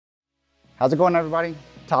How's it going, everybody?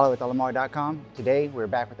 Tyler with LMR.com. Today, we're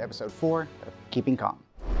back with episode 4 of Keeping Calm.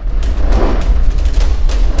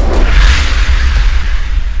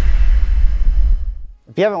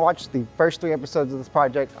 If you haven't watched the first 3 episodes of this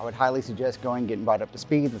project, I would highly suggest going and getting right up to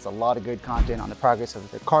speed. There's a lot of good content on the progress of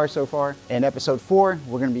the car so far. In episode 4,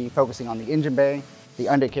 we're going to be focusing on the engine bay, the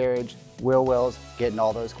undercarriage, wheel wells, getting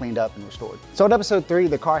all those cleaned up and restored. So in episode 3,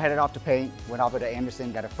 the car headed off to paint, went over to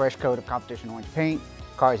Anderson, got a fresh coat of competition orange paint.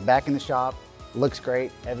 Car is back in the shop, looks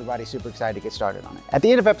great. Everybody's super excited to get started on it. At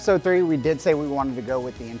the end of episode 3, we did say we wanted to go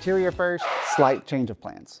with the interior first, slight change of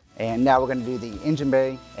plans. And now we're gonna do the engine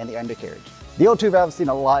bay and the undercarriage. The O2 valve's seen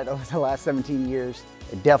a lot over the last 17 years.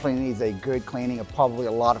 It definitely needs a good cleaning of probably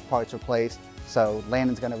a lot of parts replaced. So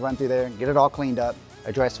Landon's gonna run through there, get it all cleaned up,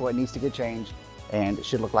 address what needs to get changed, and it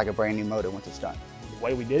should look like a brand new motor once it's done. The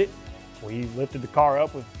way we did it, we lifted the car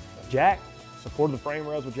up with a jack, supported the frame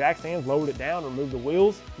rails with jack stands, lowered it down, removed the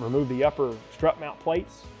wheels, removed the upper strut mount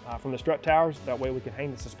plates from the strut towers. That way we can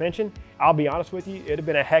hang the suspension. I'll be honest with you, it'd have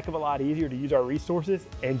been a heck of a lot easier to use our resources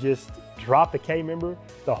and just drop the K-member,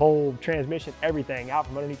 the whole transmission, everything out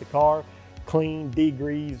from underneath the car, clean,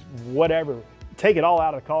 degrease, whatever. Take it all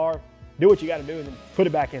out of the car, do what you gotta do, and then put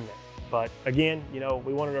it back in there. But again, you know,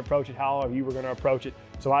 we wanted to approach it how you were gonna approach it,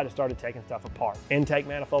 so I just started taking stuff apart. Intake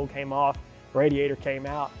manifold came off, radiator came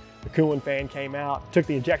out, the cooling fan came out, took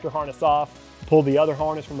the ejector harness off, pulled the other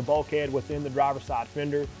harness from the bulkhead within the driver's side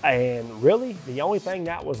fender. And really, the only thing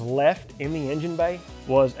that was left in the engine bay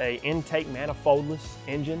was a intake manifoldless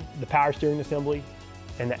engine, the power steering assembly,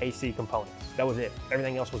 and the AC components. That was it.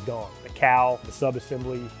 Everything else was gone. The cowl, the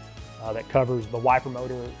sub-assembly that covers the wiper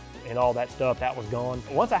motor and all that stuff, that was gone.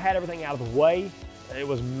 Once I had everything out of the way, it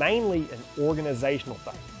was mainly an organizational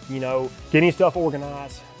thing. You know, getting stuff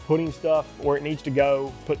organized, putting stuff where it needs to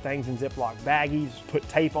go, put things in Ziploc baggies, put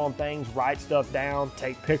tape on things, write stuff down,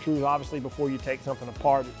 take pictures obviously before you take something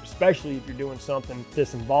apart, especially if you're doing something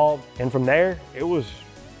this involved. And from there, it was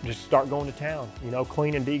just start going to town, you know,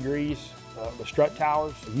 clean and degrease the strut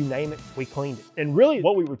towers, you name it, we cleaned it. And really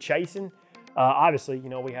what we were chasing, obviously, you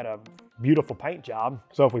know, we had a beautiful paint job.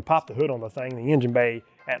 So if we pop the hood on the thing, the engine bay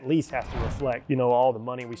at least has to reflect, you know, all the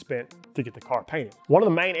money we spent to get the car painted. One of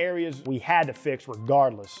the main areas we had to fix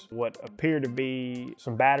regardless, what appeared to be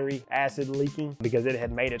some battery acid leaking because it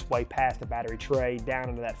had made its way past the battery tray down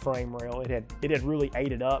into that frame rail. It had really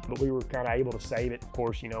ate it up, but we were kind of able to save it. Of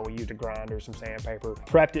course, you know, we used a grinder, some sandpaper,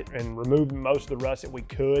 prepped it and removed most of the rust that we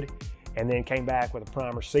could, and then came back with a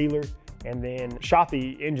primer sealer, and then shot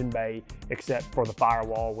the engine bay except for the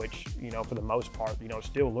firewall, which, you know, for the most part, you know,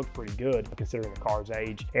 still looked pretty good considering the car's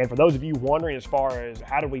age. And for those of you wondering as far as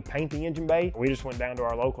how did we paint the engine bay, we just went down to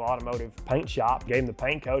our local automotive paint shop, gave them the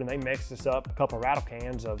paint code, and they mixed us up a couple of rattle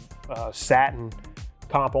cans of satin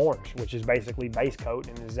comp orange, which is basically base coat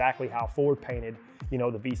and exactly how Ford painted, you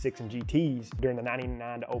know, the V6 and GTs during the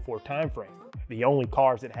 99 to 04 timeframe. The only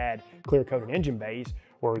cars that had clear coated engine bays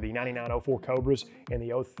were the 99-04 Cobras and the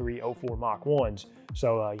 03-04 Mach 1s.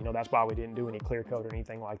 So, you know, that's why we didn't do any clear coat or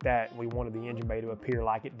anything like that. We wanted the engine bay to appear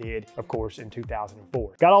like it did, of course, in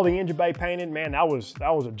 2004. Got all the engine bay painted, man, that was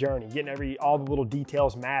a journey. Getting all the little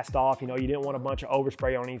details masked off. You know, you didn't want a bunch of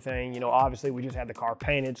overspray on anything. You know, obviously we just had the car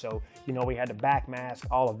painted, so, you know, we had to back mask,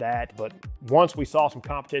 all of that. But once we saw some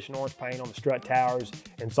competition orange paint on the strut towers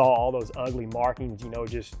and saw all those ugly markings, you know,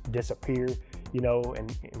 just disappear, you know,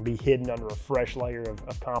 and be hidden under a fresh layer of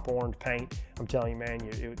comp orange paint, I'm telling you, man,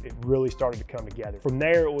 it really started to come together. From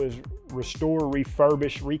there, it was restore,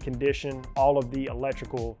 refurbish, recondition all of the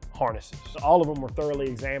electrical harnesses. All of them were thoroughly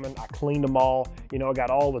examined. I cleaned them all. You know, I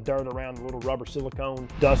got all the dirt around the little rubber silicone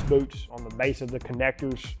dust boots on the base of the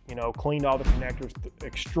connectors, you know, cleaned all the connectors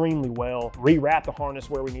extremely well. Rewrapped the harness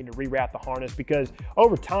where we need to rewrap the harness because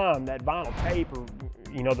over time, that vinyl tape or,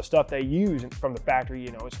 you know, the stuff they use from the factory,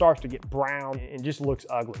 you know, it starts to get brown and just looks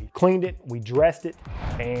ugly. Cleaned it, we dressed it,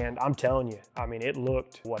 and I'm telling you, I mean, it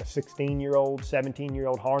looked, what, a 16-year-old,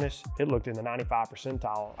 17-year-old harness? It looked in the 95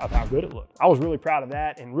 percentile of how good it looked. I was really proud of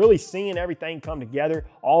that, and really seeing everything come together,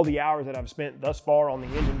 all the hours that I've spent thus far on the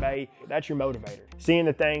engine bay, that's your motivator. Seeing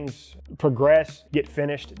the things progress, get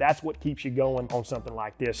finished, that's what keeps you going on something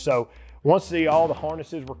like this. So once all the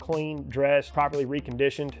harnesses were clean, dressed, properly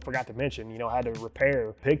reconditioned, forgot to mention, you know, I had to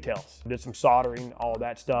repair pigtails. Did some soldering, all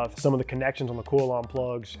that stuff. Some of the connections on the coil-on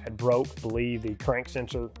plugs had broke. I believe the crank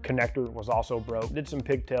sensor connector was also broke. Did some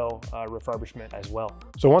pigtail refurbishment as well.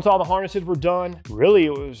 So once all the harnesses were done, really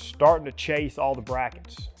it was starting to chase all the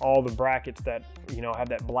brackets. All the brackets that, you know, have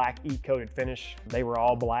that black E-coated finish. They were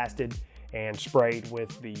all blasted and sprayed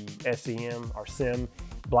with the SEM or SIM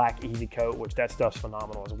black easy coat, which that stuff's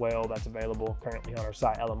phenomenal as well. That's available currently on our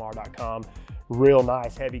site, LMR.com. real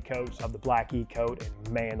nice heavy coats of the black E-coat,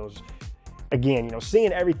 and man, those, again, you know,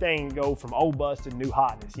 seeing everything go from old busted, new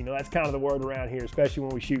hotness, you know, that's kind of the word around here, especially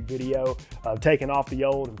when we shoot video of taking off the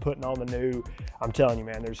old and putting on the new. I'm telling you,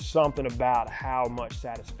 man, there's something about how much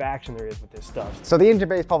satisfaction there is with this stuff. So the engine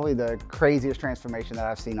bay is probably the craziest transformation that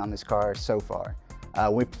I've seen on this car so far.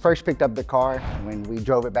 When we first picked up the car, when we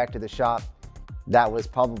drove it back to the shop, that was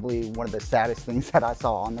probably one of the saddest things that I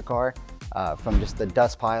saw on the car. From just the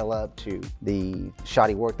dust pile up to the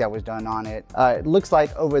shoddy work that was done on it. It looks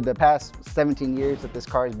like over the past 17 years that this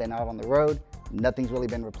car has been out on the road, nothing's really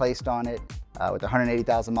been replaced on it. With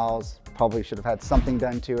 180,000 miles, probably should have had something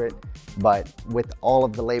done to it, but with all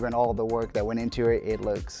of the labor and all of the work that went into it, it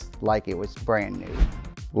looks like it was brand new.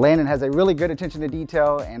 Landan has a really good attention to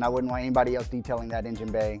detail, and I wouldn't want anybody else detailing that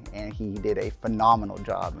engine bay, and he did a phenomenal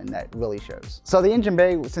job, and that really shows. So the engine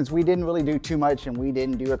bay, since we didn't really do too much and we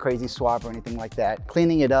didn't do a crazy swap or anything like that,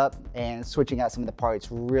 cleaning it up and switching out some of the parts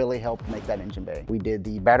really helped make that engine bay. We did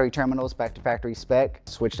the battery terminals back to factory spec,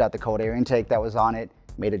 switched out the cold air intake that was on it,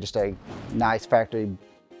 made it just a nice factory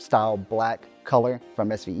style black color from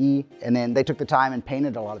SVE, and then they took the time and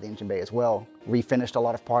painted a lot of the engine bay as well, refinished a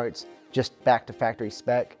lot of parts, just back to factory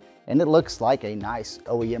spec, and it looks like a nice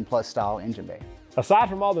OEM Plus style engine bay. Aside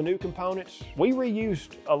from all the new components, we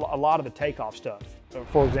reused a lot of the takeoff stuff.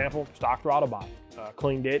 For example, stock throttle body,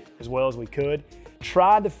 cleaned it as well as we could.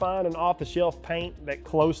 Tried to find an off-the-shelf paint that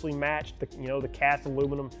closely matched the, you know, the cast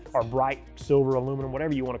aluminum or bright silver aluminum,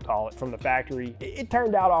 whatever you want to call it, from the factory. It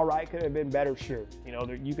turned out all right. Could have been better, sure. You know,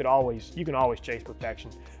 you can always chase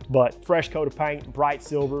perfection. But fresh coat of paint, bright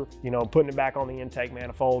silver, you know, putting it back on the intake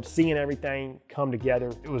manifold, seeing everything come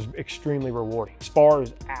together, it was extremely rewarding. As far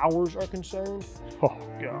as hours are concerned, oh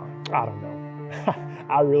God, I don't know.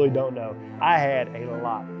 I really don't know. I had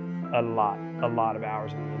a lot of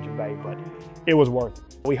hours in the engine bay, but it was worth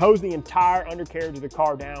it. We hosed the entire undercarriage of the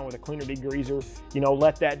car down with a cleaner degreaser, you know,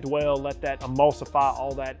 let that dwell, let that emulsify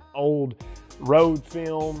all that old road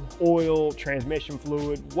film, oil, transmission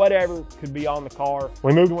fluid, whatever could be on the car.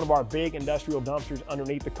 We moved one of our big industrial dumpsters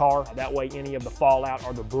underneath the car. That way any of the fallout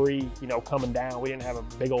or debris, you know, coming down, we didn't have a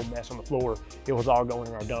big old mess on the floor. It was all going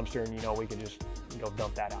in our dumpster, and, you know, we could just go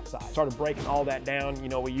dump that outside. Started breaking all that down. You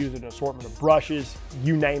know, we used an assortment of brushes,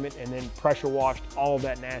 you name it, and then pressure washed all of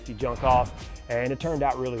that nasty junk off. And it turned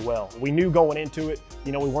out really well. We knew going into it,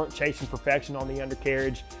 you know, we weren't chasing perfection on the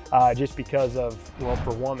undercarriage just because of, well,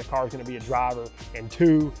 for one, the car was going to be a driver, and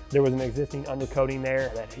two, there was an existing undercoating there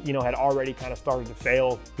that, you know, had already kind of started to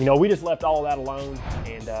fail. You know, we just left all of that alone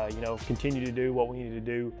and, you know, continued to do what we needed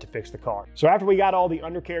to do to fix the car. So after we got all the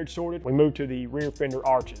undercarriage sorted, we moved to the rear fender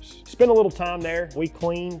arches. Spent a little time there. We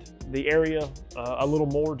cleaned the area a little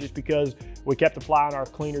more just because we kept applying our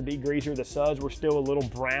cleaner degreaser. The suds were still a little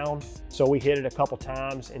brown, so we hit it a couple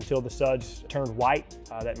times until the suds turned white.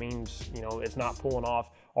 That means, you know, it's not pulling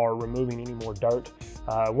off or removing any more dirt.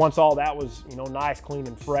 Once all that was, you know, nice, clean,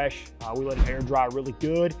 and fresh, we let it air dry really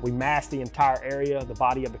good. We masked the entire area, the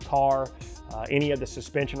body of the car, any of the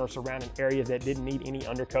suspension or surrounding areas that didn't need any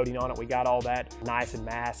undercoating on it. We got all that nice and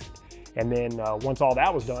masked. And then once all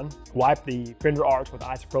that was done, wipe the fender arch with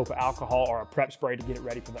isopropyl alcohol or a prep spray to get it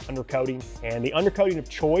ready for the undercoating. And the undercoating of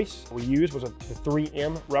choice we used was the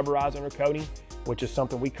 3M rubberized undercoating, which is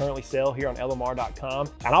something we currently sell here on LMR.com.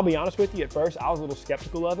 And I'll be honest with you, at first I was a little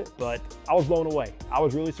skeptical of it, but I was blown away. I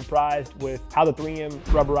was really surprised with how the 3M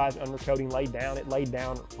rubberized undercoating laid down. It laid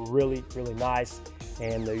down really, really nice.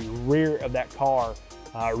 And the rear of that car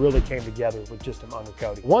really came together with just an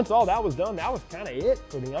undercoating. Once all that was done, that was kind of it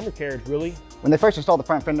for the undercarriage, really. When they first installed the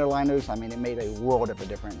front fender liners, I mean, it made a world of a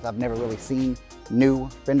difference. I've never really seen new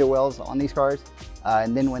fender wells on these cars.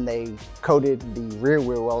 And then when they coated the rear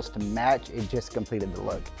wells to match, it just completed the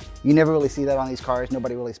look. You never really see that on these cars.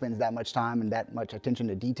 Nobody really spends that much time and that much attention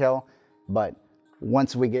to detail, but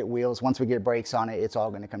once we get wheels, once we get brakes on it, it's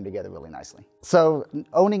all going to come together really nicely. So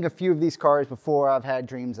owning a few of these cars before, I've had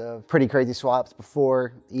dreams of pretty crazy swaps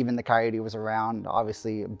before even the Coyote was around.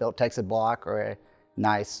 Obviously, a built Texas block or a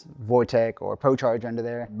nice Vortec or Pro Charge under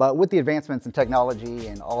there. But with the advancements in technology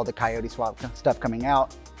and all the Coyote swap stuff coming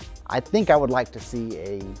out, I think I would like to see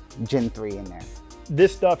a Gen 3 in there.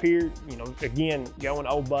 This stuff here, you know, again, going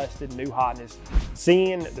old busted, new hotness,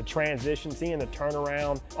 seeing the transition, seeing the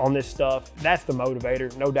turnaround on this stuff, that's the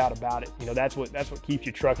motivator, no doubt about it. You know, that's what keeps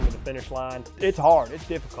you trucking to the finish line. It's hard, it's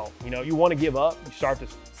difficult. You know, you want to give up, you start to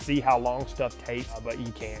see how long stuff takes, but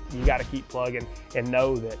you can't. You got to keep plugging and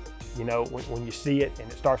know that, you know, when you see it and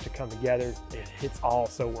it starts to come together, it's all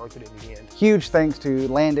so worth it in the end. Huge thanks to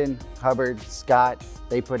Landan, Hubbard, Scott.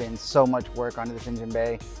 They put in so much work onto this engine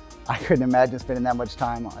bay. I couldn't imagine spending that much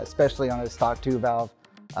time, especially on a stock 2 valve.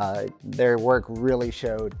 Their work really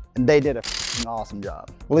showed, and they did a awesome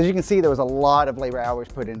job. Well, as you can see, there was a lot of labor hours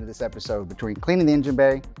put into this episode between cleaning the engine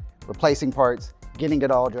bay, replacing parts, getting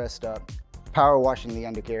it all dressed up, power washing the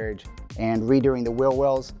undercarriage, and redoing the wheel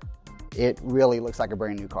wells. It really looks like a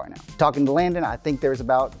brand new car now. Talking to Landon, I think there's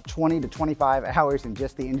about 20 to 25 hours in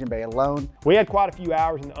just the engine bay alone. We had quite a few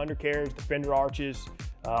hours in the undercarriage, the fender arches,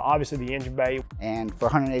 obviously the engine bay. And for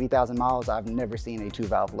 180,000 miles, I've never seen a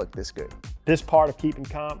 2-valve look this good. This part of keeping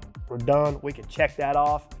comp, we're done. We can check that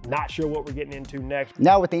off. Not sure what we're getting into next.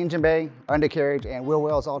 Now with the engine bay, undercarriage, and wheel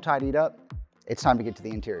wells all tidied up, it's time to get to the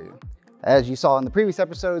interior. As you saw in the previous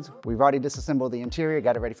episodes, we've already disassembled the interior,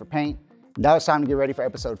 got it ready for paint. Now it's time to get ready for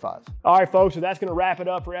episode 5. All right, folks, so that's gonna wrap it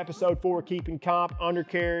up for episode 4, keeping comp,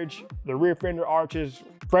 undercarriage, the rear fender arches,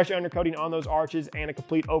 fresh undercoating on those arches, and a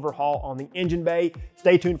complete overhaul on the engine bay.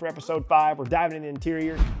 Stay tuned for episode 5. We're diving into the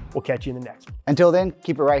interior. We'll catch you in the next one. Until then,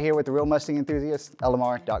 keep it right here with the Real Mustang Enthusiast,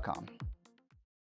 LMR.com.